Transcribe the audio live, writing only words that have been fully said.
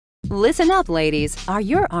Listen up, ladies. Are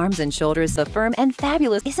your arms and shoulders so firm and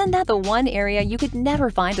fabulous? Isn't that the one area you could never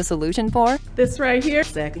find a solution for? This right here,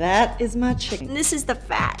 that is my chicken. This is the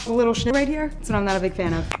fat. A little shit right here, that's what I'm not a big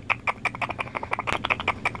fan of.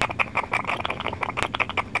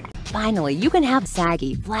 Finally, you can have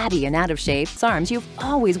saggy, flabby, and out-of-shape arms you've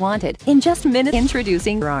always wanted. In just minutes,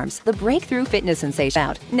 introducing WonderArms, the breakthrough fitness sensation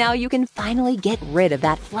out. Now you can finally get rid of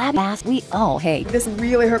that flabby ass we all hate. This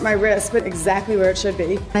really hurt my wrist, but exactly where it should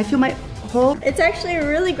be. I feel my whole... It's actually a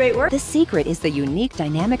really great work. The secret is the unique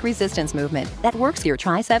dynamic resistance movement that works your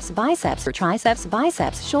triceps,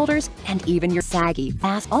 biceps, shoulders, and even your saggy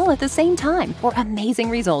ass all at the same time for amazing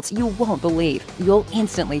results you won't believe. You'll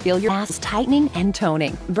instantly feel your ass tightening and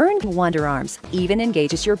toning. WonderArms even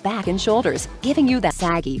engages your back and shoulders, giving you that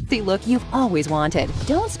saggy look you've always wanted.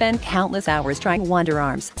 Don't spend countless hours trying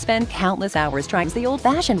WonderArms. Spend countless hours trying the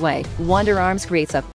old-fashioned way. WonderArms creates a